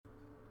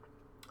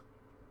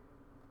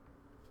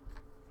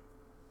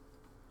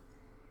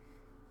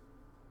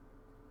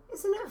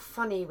Isn't it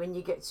funny when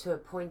you get to a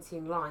point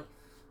in life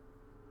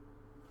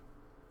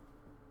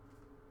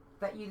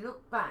that you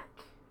look back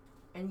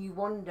and you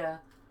wonder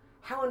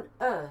how on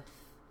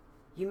earth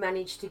you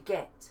managed to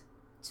get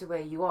to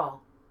where you are?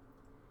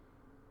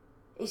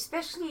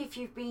 Especially if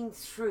you've been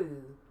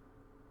through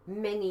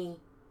many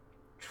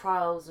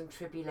trials and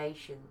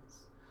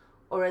tribulations,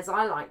 or as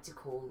I like to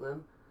call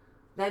them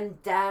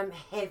damn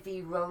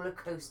heavy roller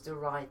coaster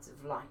rides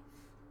of life.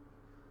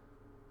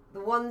 The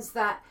ones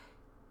that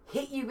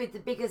hit you with the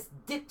biggest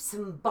dips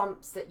and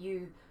bumps that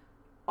you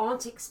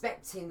aren't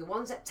expecting, the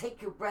ones that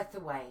take your breath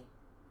away.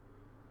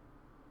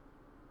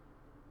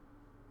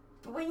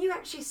 But when you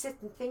actually sit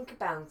and think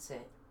about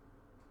it,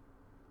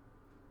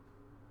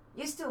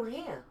 you're still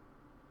here.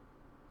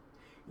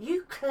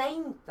 You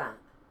claimed that.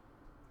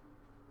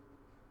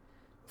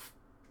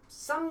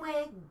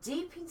 Somewhere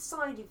deep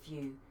inside of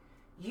you,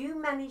 you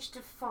managed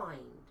to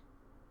find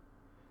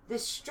the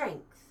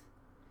strength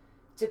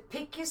to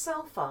pick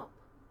yourself up,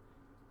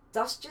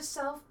 dust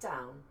yourself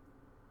down,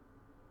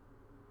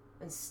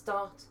 and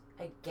start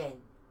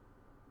again.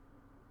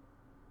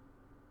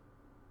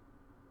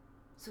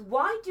 So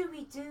why do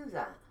we do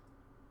that?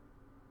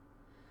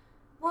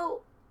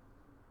 Well,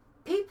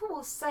 people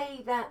will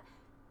say that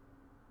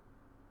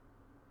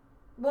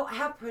what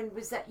happened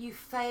was that you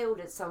failed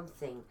at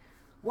something.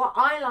 What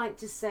I like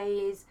to say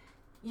is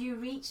you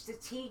reached a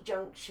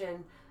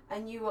T-junction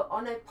and you were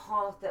on a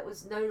path that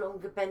was no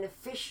longer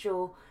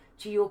beneficial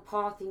to your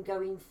path in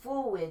going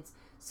forwards.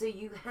 So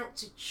you had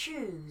to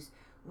choose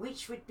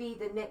which would be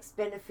the next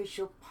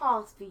beneficial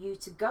path for you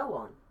to go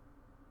on.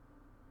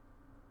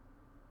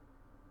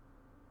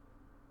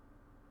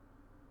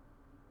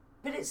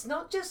 But it's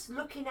not just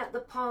looking at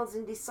the paths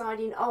and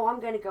deciding, oh, I'm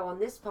going to go on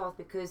this path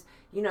because,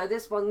 you know,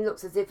 this one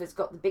looks as if it's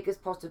got the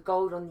biggest pot of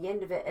gold on the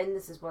end of it and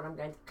this is what I'm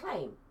going to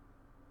claim.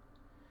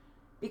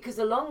 Because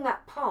along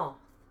that path,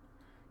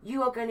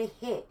 you are going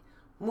to hit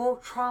more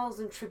trials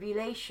and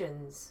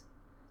tribulations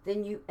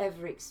than you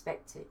ever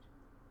expected.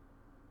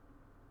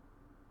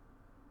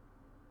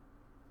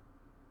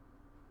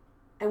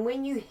 And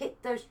when you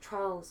hit those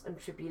trials and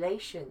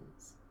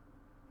tribulations,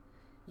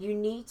 you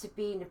need to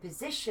be in a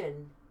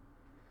position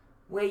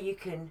where you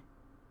can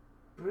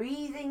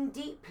breathe in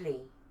deeply,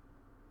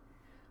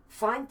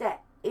 find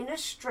that inner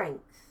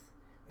strength,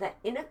 that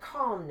inner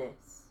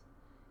calmness,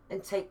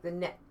 and take the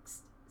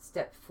next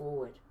step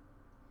forward,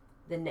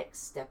 the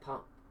next step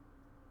up.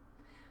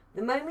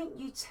 The moment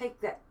you take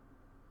that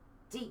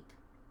deep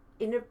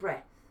inner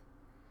breath,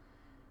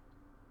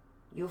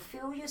 you'll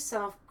feel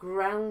yourself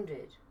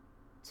grounded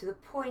to the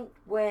point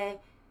where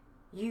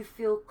you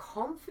feel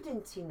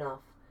confident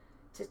enough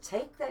to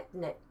take that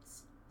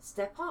next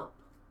step up.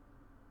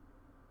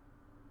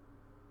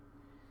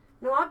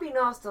 Now, I've been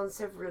asked on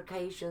several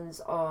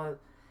occasions, how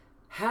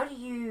do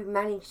you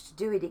manage to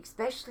do it,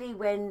 especially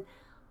when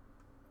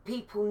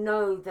people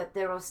know that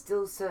there are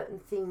still certain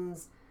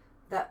things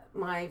that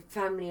my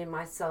family and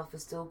myself are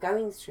still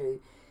going through.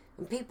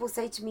 And people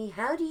say to me,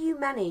 how do you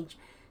manage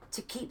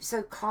to keep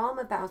so calm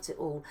about it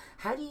all?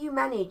 How do you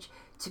manage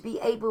to be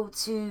able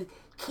to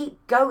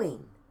keep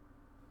going?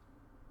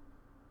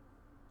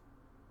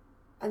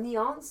 And the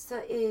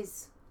answer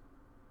is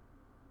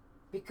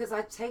because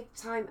I take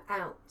time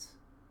out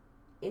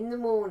in the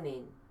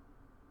morning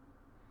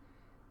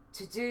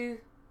to do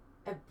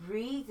a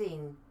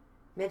breathing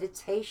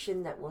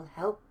meditation that will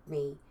help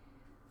me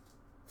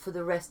for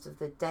the rest of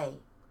the day.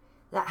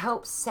 That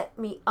helps set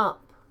me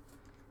up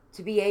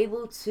to be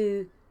able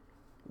to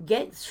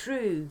get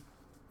through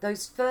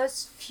those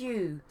first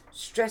few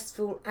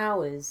stressful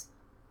hours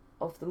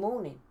of the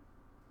morning.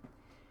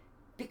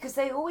 Because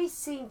they always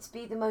seem to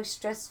be the most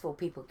stressful.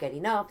 People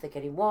getting up, they're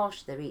getting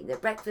washed, they're eating their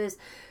breakfast,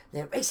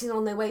 they're racing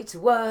on their way to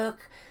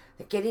work,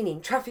 they're getting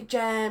in traffic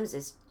jams,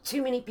 there's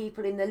too many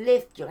people in the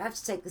lift, you'll have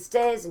to take the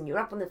stairs and you're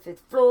up on the 5th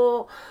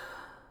floor.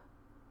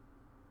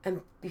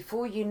 And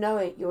before you know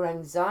it, your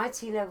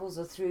anxiety levels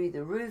are through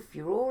the roof.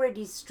 You're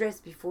already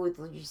stressed before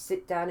you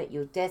sit down at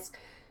your desk,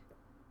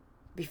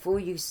 before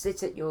you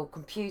sit at your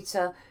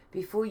computer,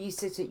 before you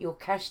sit at your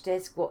cash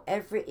desk,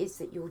 whatever it is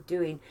that you're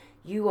doing,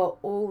 you are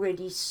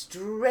already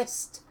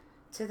stressed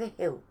to the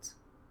hilt.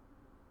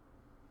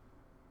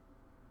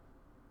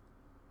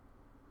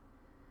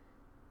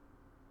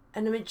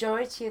 And the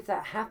majority of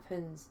that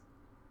happens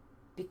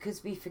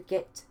because we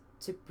forget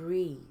to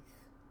breathe.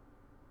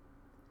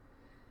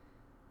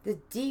 The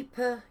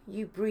deeper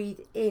you breathe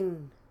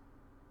in,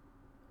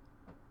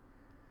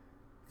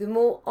 the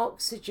more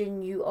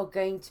oxygen you are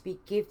going to be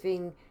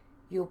giving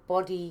your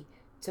body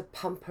to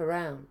pump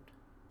around.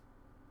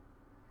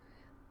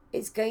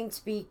 It's going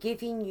to be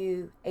giving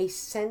you a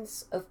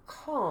sense of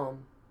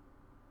calm.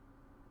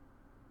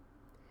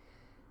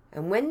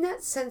 And when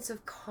that sense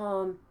of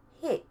calm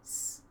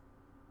hits,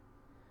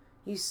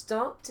 you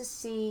start to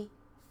see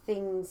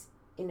things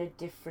in a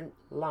different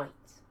light.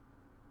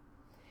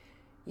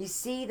 You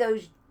see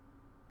those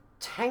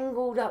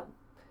tangled up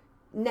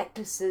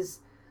necklaces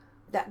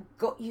that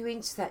got you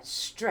into that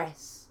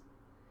stress.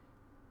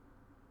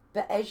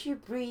 But as you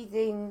breathe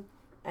in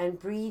and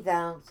breathe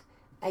out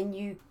and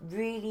you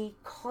really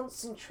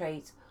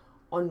concentrate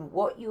on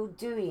what you're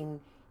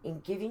doing in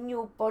giving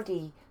your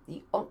body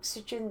the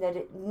oxygen that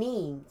it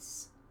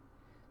needs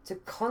to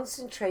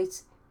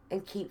concentrate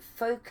and keep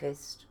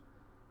focused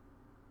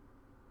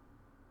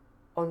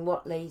on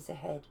what lays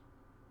ahead.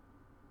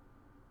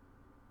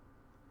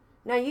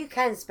 Now you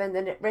can spend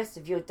the rest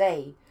of your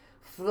day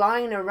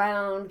flying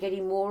around,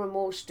 getting more and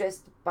more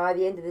stressed. By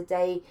the end of the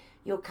day,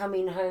 you're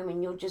coming home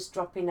and you're just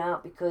dropping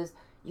out because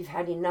you've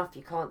had enough,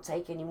 you can't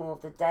take any more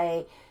of the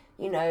day.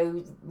 You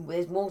know,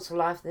 there's more to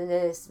life than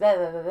this, blah,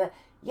 blah, blah, blah.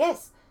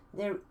 Yes,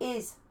 there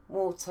is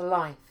more to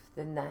life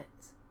than that.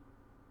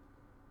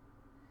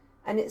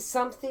 And it's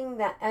something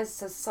that as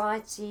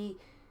society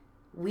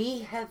we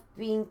have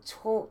been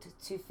taught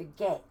to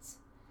forget.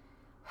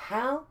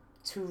 How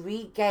to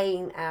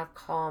regain our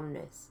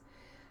calmness,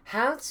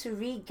 how to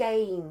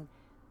regain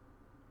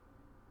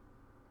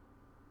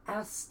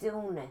our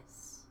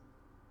stillness,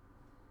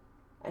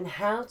 and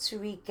how to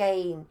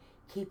regain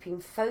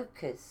keeping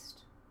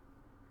focused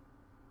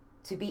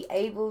to be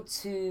able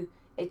to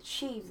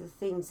achieve the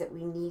things that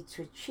we need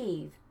to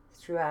achieve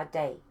through our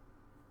day.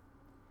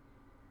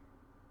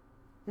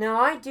 Now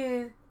I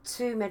do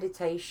 2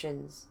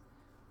 meditations.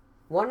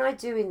 One I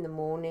do in the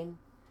morning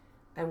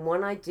and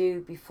one I do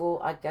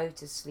before I go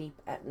to sleep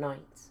at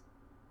night.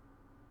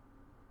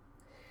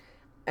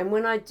 And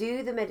when I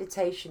do the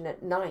meditation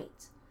at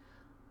night,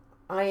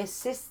 I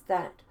assist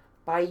that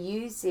by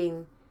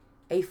using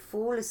a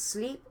fall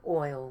asleep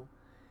oil,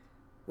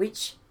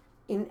 which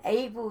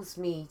enables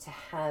me to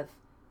have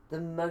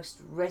the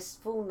most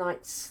restful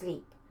night's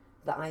sleep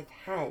that I've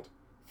had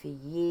for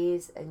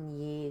years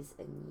and years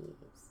and years.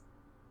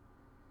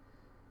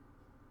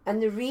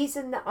 And the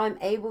reason that I'm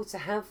able to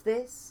have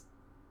this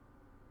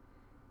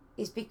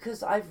is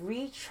because I've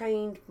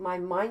retrained my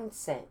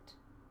mindset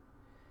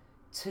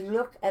to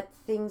look at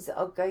things that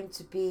are going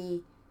to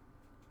be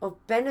of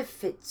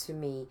benefit to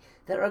me,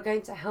 that are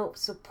going to help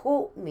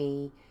support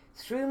me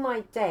through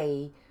my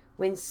day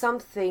when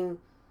something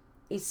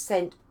is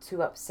sent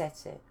to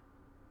upset it.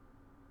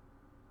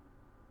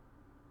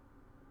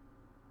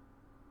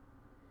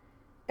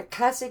 A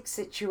classic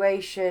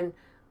situation,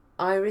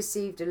 I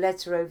received a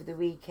letter over the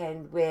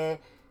weekend where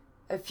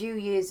a few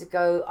years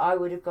ago I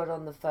would have got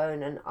on the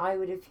phone and I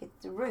would have hit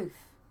the roof.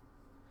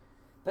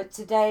 But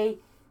today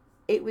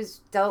it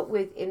was dealt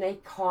with in a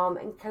calm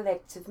and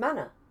collective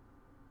manner.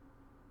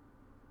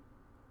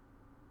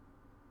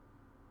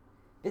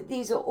 But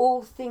these are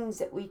all things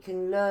that we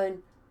can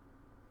learn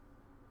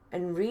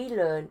and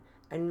relearn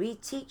and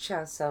reteach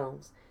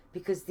ourselves,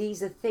 because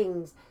these are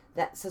things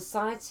that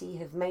society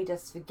have made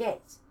us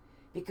forget,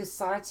 because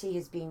society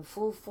has been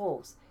full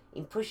force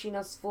in pushing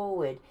us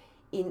forward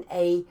in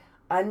a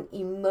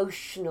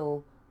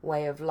unemotional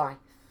way of life.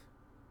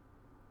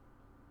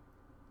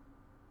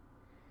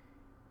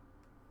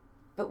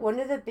 But one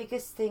of the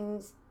biggest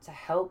things to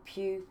help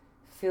you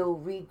feel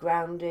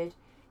regrounded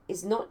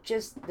is not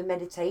just the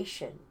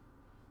meditation.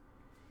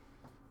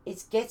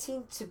 It's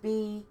getting to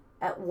be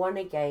at one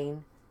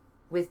again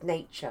with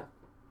nature,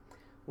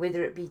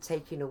 whether it be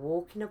taking a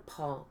walk in a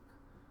park,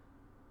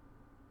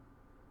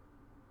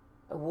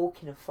 a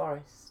walk in a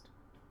forest,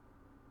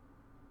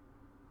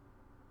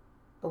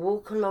 a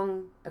walk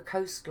along a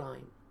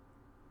coastline,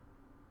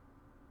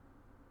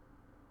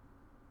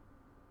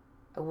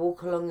 a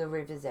walk along a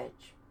river's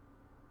edge.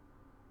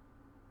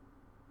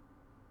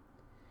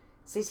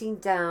 Sitting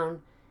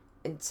down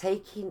and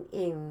taking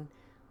in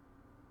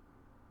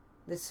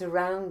the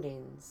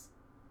surroundings.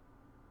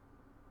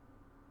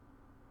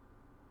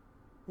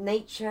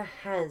 Nature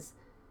has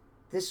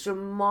this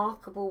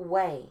remarkable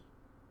way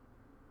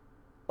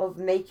of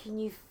making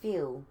you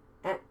feel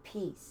at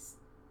peace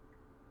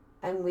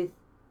and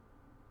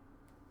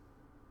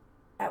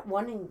at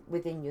one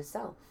within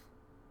yourself.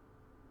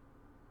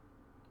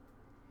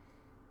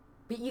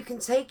 But you can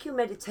take your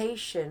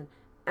meditation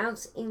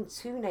out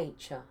into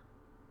nature.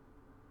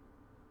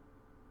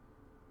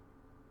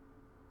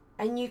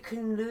 And you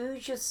can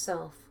lose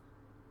yourself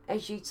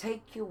as you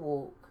take your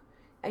walk,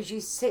 as you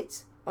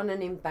sit on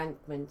an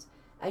embankment,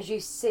 as you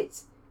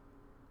sit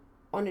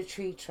on a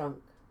tree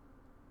trunk.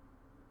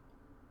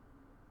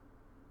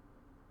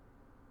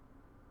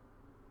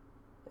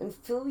 And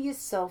feel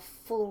yourself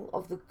full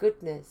of the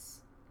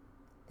goodness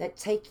that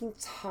taking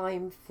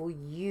time for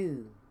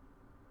you,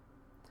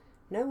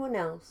 no one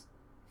else,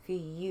 for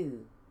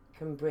you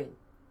can bring.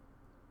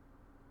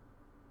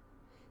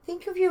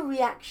 Think of your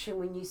reaction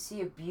when you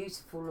see a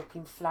beautiful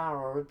looking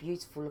flower or a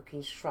beautiful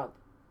looking shrub.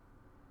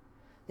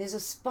 There's a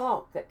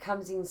spark that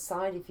comes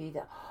inside of you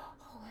that,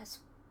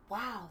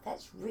 wow,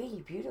 that's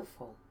really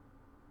beautiful.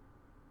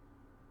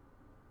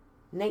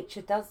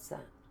 Nature does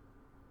that.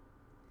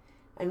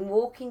 And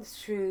walking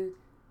through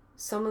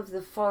some of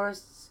the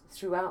forests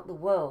throughout the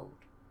world,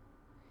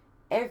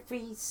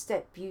 every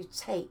step you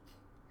take,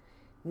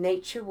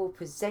 nature will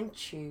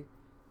present you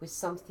with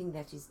something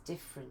that is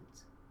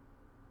different.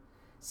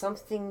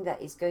 Something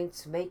that is going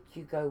to make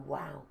you go,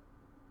 wow.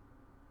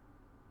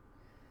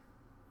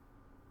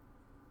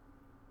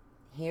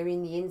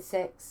 Hearing the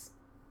insects,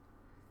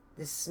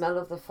 the smell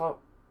of the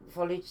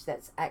foliage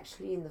that's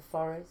actually in the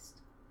forest,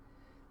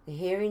 the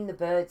hearing the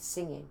birds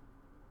singing,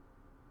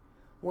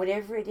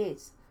 whatever it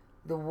is,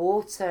 the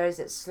water as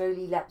it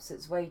slowly laps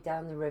its way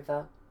down the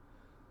river,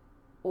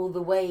 or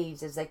the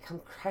waves as they come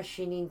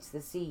crashing into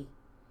the sea,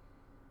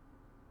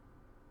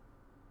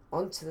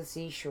 onto the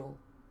seashore,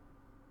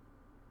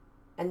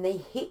 and they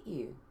hit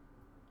you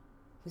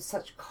with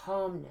such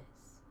calmness.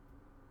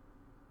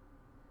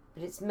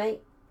 But it's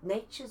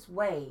nature's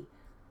way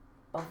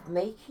of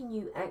making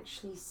you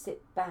actually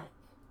sit back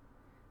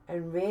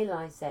and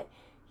realize that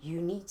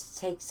you need to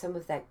take some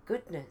of that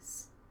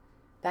goodness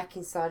back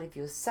inside of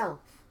yourself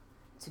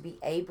to be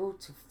able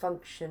to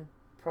function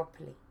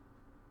properly.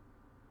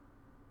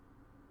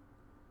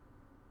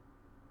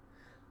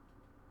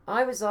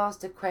 I was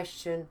asked a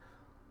question,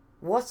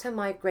 what am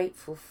I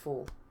grateful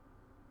for?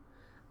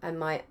 And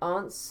my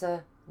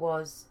answer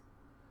was,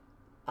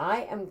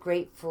 I am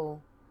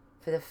grateful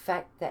for the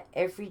fact that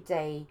every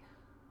day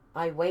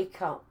I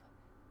wake up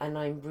and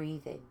I'm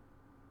breathing.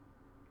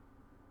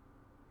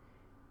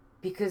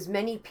 Because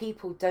many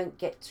people don't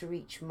get to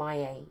reach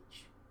my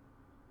age.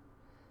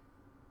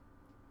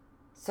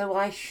 So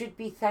I should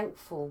be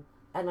thankful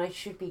and I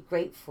should be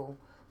grateful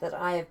that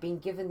I have been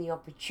given the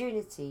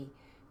opportunity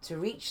to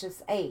reach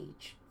this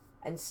age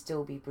and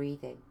still be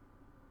breathing.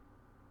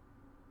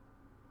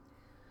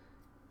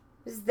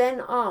 I was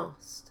then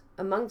asked,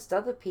 amongst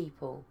other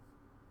people,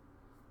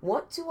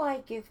 what do I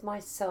give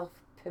myself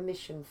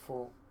permission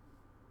for?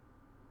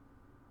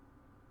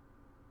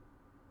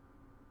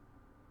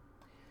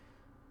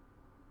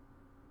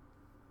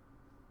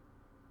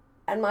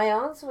 And my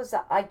answer was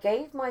that I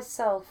gave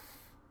myself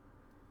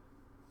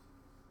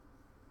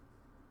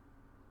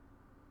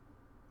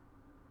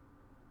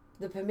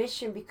the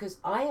permission because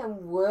I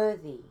am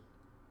worthy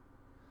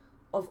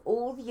of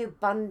all the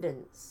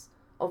abundance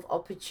of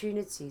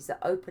opportunities that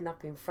open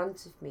up in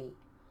front of me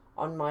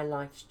on my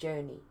life's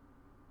journey.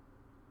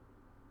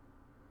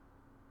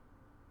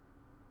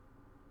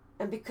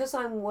 And because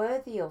I'm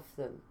worthy of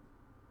them,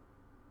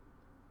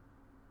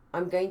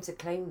 I'm going to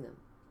claim them.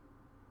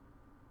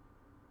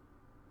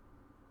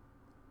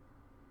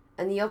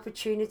 And the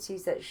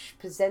opportunities that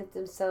present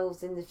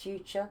themselves in the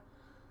future,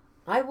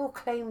 I will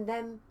claim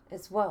them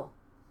as well.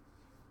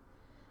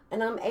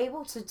 And I'm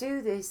able to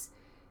do this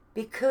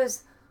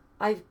because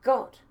I've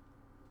got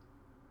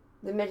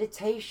the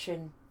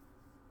meditation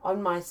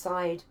on my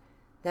side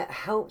that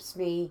helps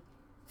me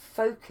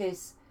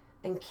focus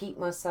and keep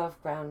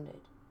myself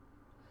grounded.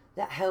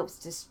 That helps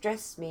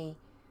distress me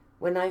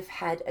when I've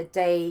had a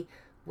day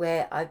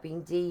where I've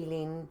been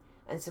dealing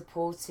and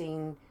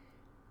supporting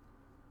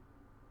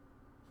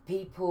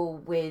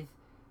people with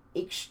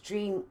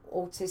extreme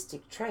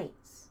autistic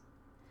traits.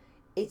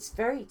 It's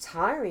very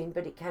tiring,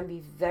 but it can be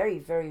very,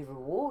 very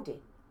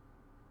rewarding.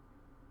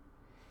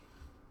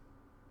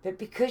 But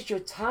because you're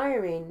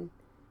tiring,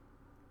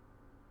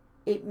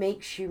 it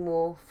makes you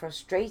more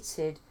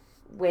frustrated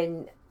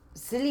when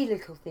silly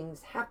little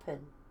things happen.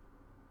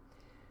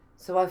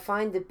 So I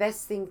find the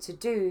best thing to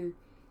do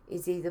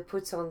is either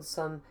put on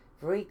some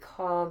very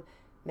calm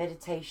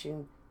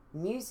meditation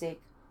music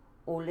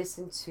or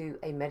listen to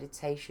a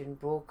meditation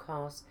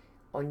broadcast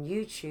on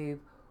YouTube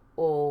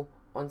or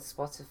on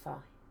Spotify.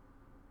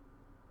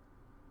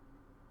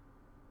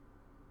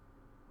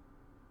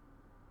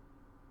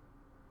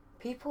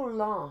 People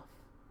laugh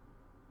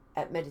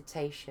at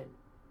meditation.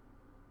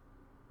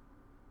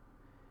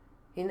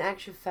 In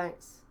actual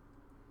fact,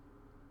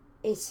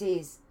 it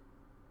is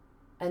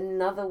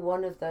another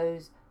one of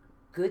those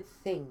good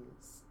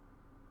things,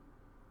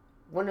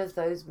 one of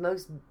those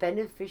most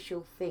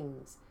beneficial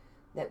things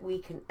that we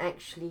can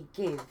actually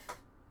give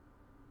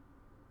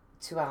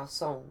to our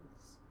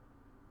souls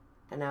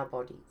and our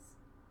bodies,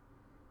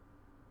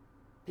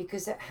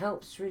 because it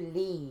helps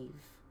relieve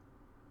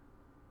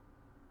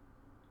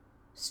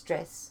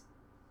stress.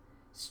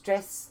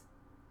 Stress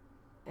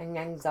and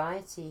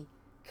anxiety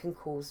can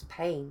cause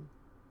pain.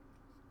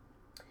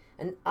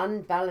 An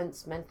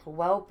unbalanced mental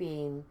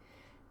well-being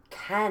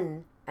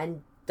can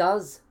and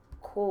does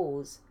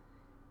cause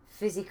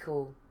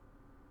physical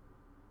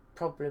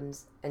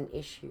problems and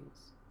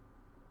issues.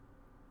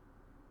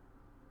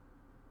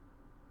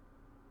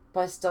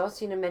 By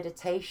starting a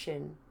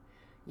meditation,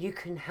 you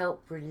can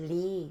help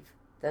relieve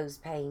those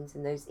pains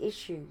and those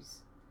issues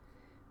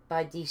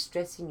by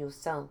de-stressing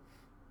yourself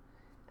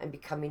and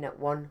becoming at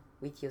one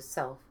with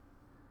yourself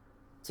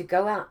to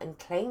go out and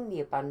claim the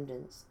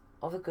abundance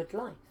of a good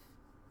life.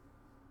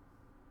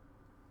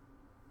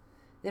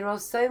 There are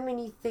so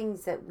many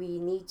things that we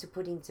need to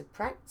put into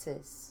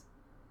practice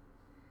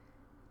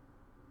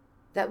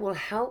that will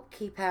help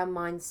keep our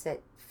mindset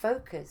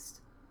focused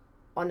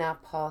on our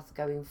path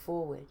going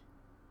forward.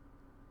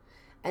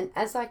 And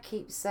as I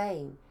keep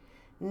saying,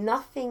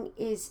 nothing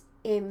is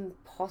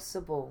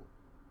impossible.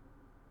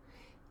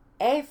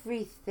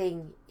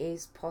 Everything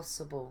is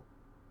possible.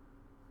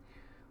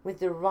 With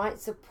the right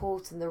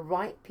support and the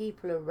right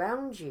people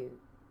around you,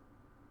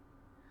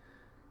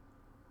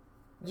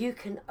 you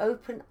can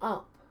open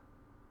up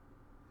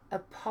a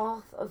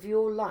path of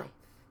your life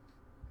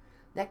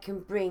that can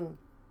bring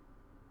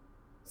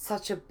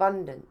such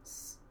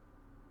abundance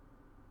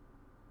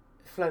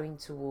flowing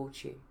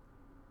towards you.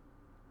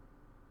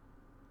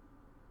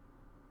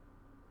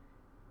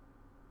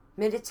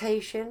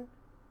 Meditation,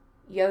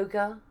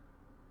 yoga,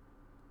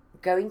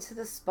 going to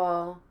the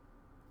spa,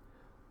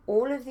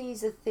 all of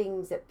these are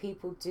things that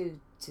people do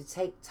to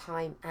take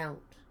time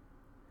out,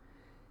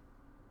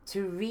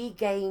 to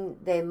regain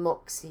their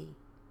moxie,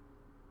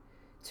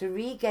 to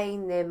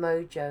regain their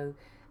mojo,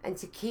 and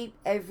to keep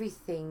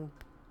everything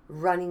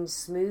running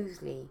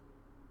smoothly.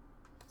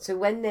 So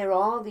when there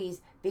are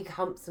these big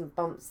humps and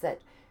bumps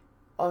that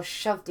are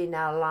shoved in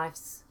our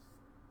life's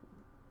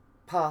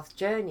path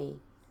journey,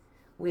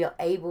 we are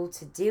able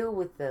to deal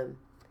with them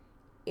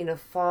in a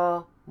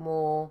far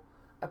more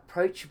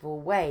approachable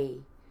way,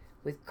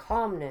 with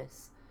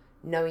calmness,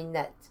 knowing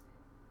that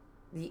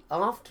the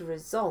after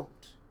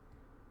result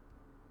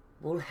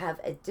will have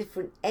a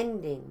different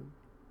ending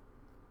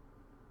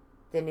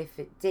than if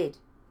it did,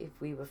 if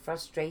we were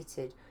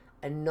frustrated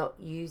and not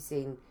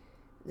using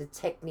the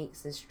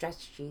techniques and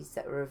strategies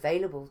that are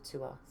available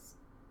to us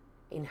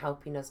in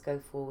helping us go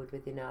forward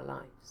within our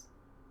lives.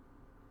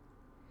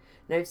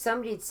 Now, if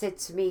somebody had said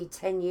to me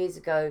 10 years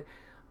ago,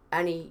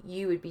 Annie,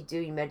 you would be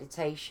doing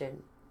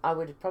meditation, I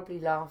would have probably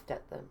laughed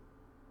at them.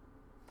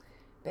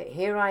 But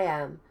here I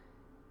am,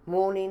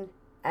 morning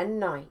and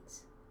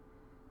night,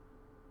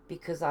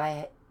 because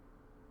I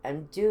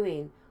am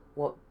doing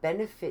what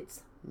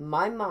benefits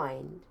my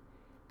mind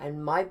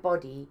and my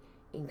body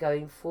in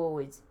going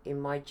forwards in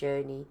my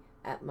journey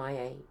at my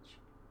age.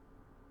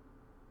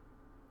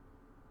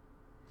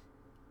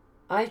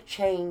 I've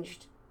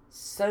changed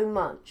so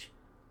much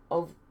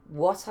of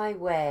what I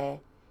wear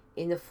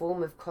in the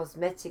form of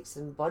cosmetics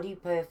and body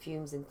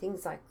perfumes and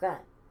things like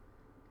that,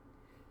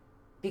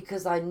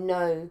 because I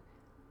know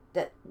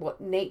that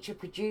what nature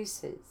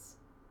produces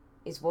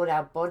is what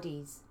our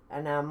bodies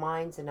and our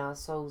minds and our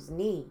souls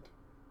need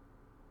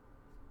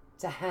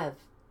to have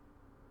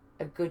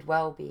a good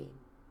well-being.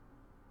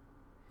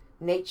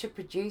 Nature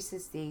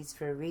produces these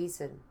for a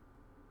reason.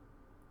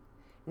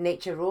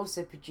 Nature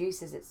also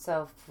produces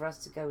itself for us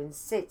to go and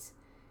sit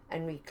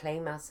and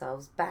reclaim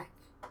ourselves back.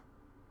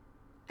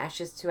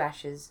 Ashes to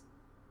ashes,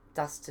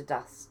 dust to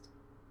dust.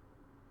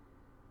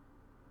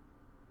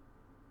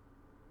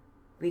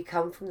 We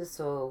come from the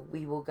soil,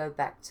 we will go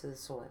back to the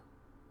soil.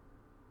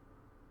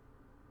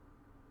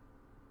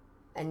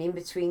 And in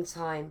between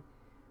time,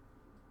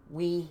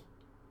 we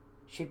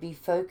should be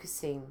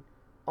focusing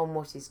on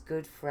what is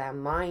good for our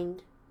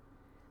mind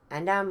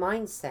and our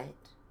mindset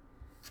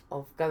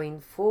of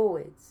going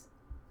forwards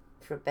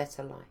for a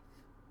better life.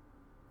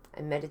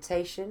 And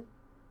meditation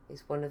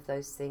is one of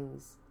those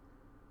things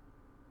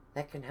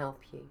that can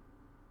help you.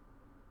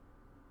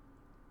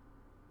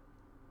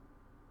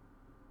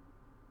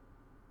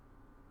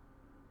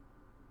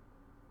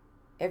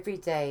 Every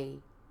day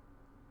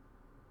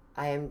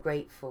I am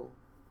grateful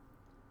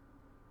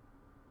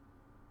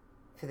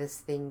for the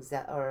things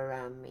that are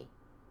around me.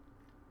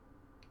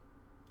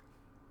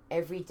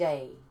 Every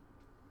day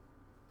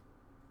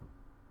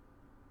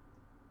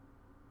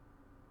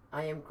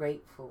I am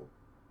grateful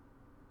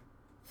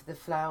for the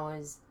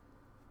flowers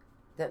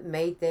that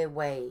made their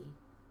way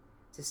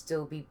to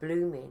still be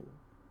blooming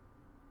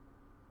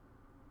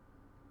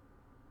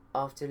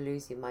after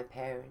losing my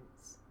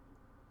parents.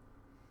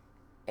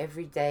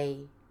 Every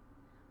day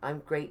I'm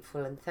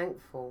grateful and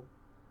thankful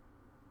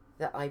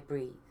that I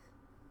breathe,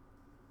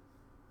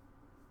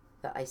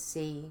 that I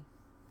see,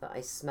 that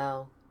I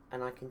smell,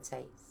 and I can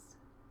taste.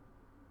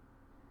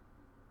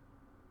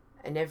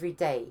 And every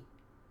day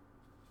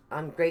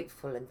I'm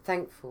grateful and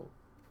thankful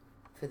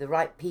for the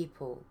right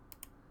people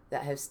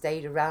that have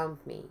stayed around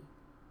me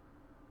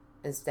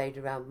and stayed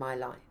around my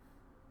life,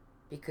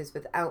 because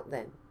without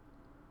them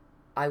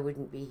I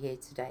wouldn't be here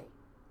today.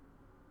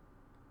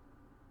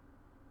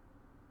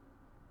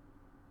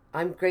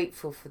 I'm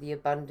grateful for the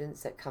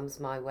abundance that comes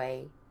my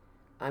way.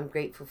 I'm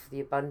grateful for the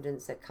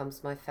abundance that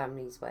comes my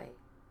family's way.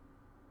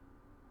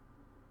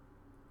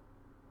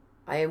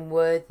 I am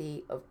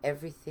worthy of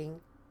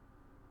everything.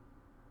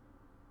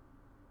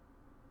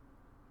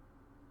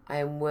 I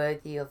am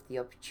worthy of the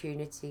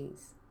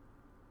opportunities.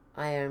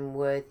 I am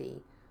worthy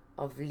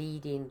of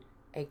leading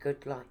a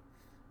good life.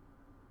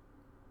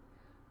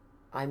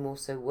 I'm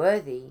also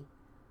worthy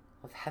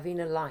of having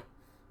a life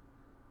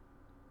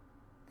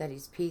that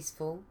is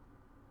peaceful,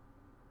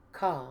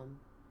 calm,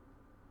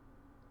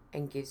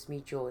 and gives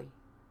me joy.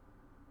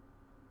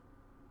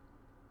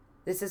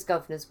 This is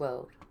Governor's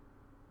World.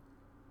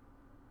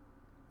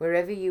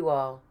 Wherever you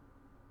are,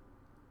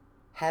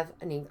 have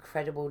an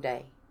incredible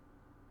day.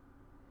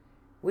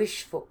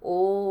 Wish for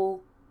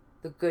all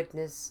the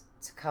goodness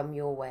to come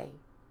your way,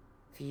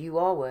 for you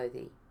are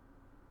worthy.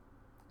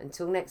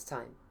 Until next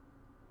time,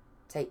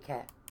 take care.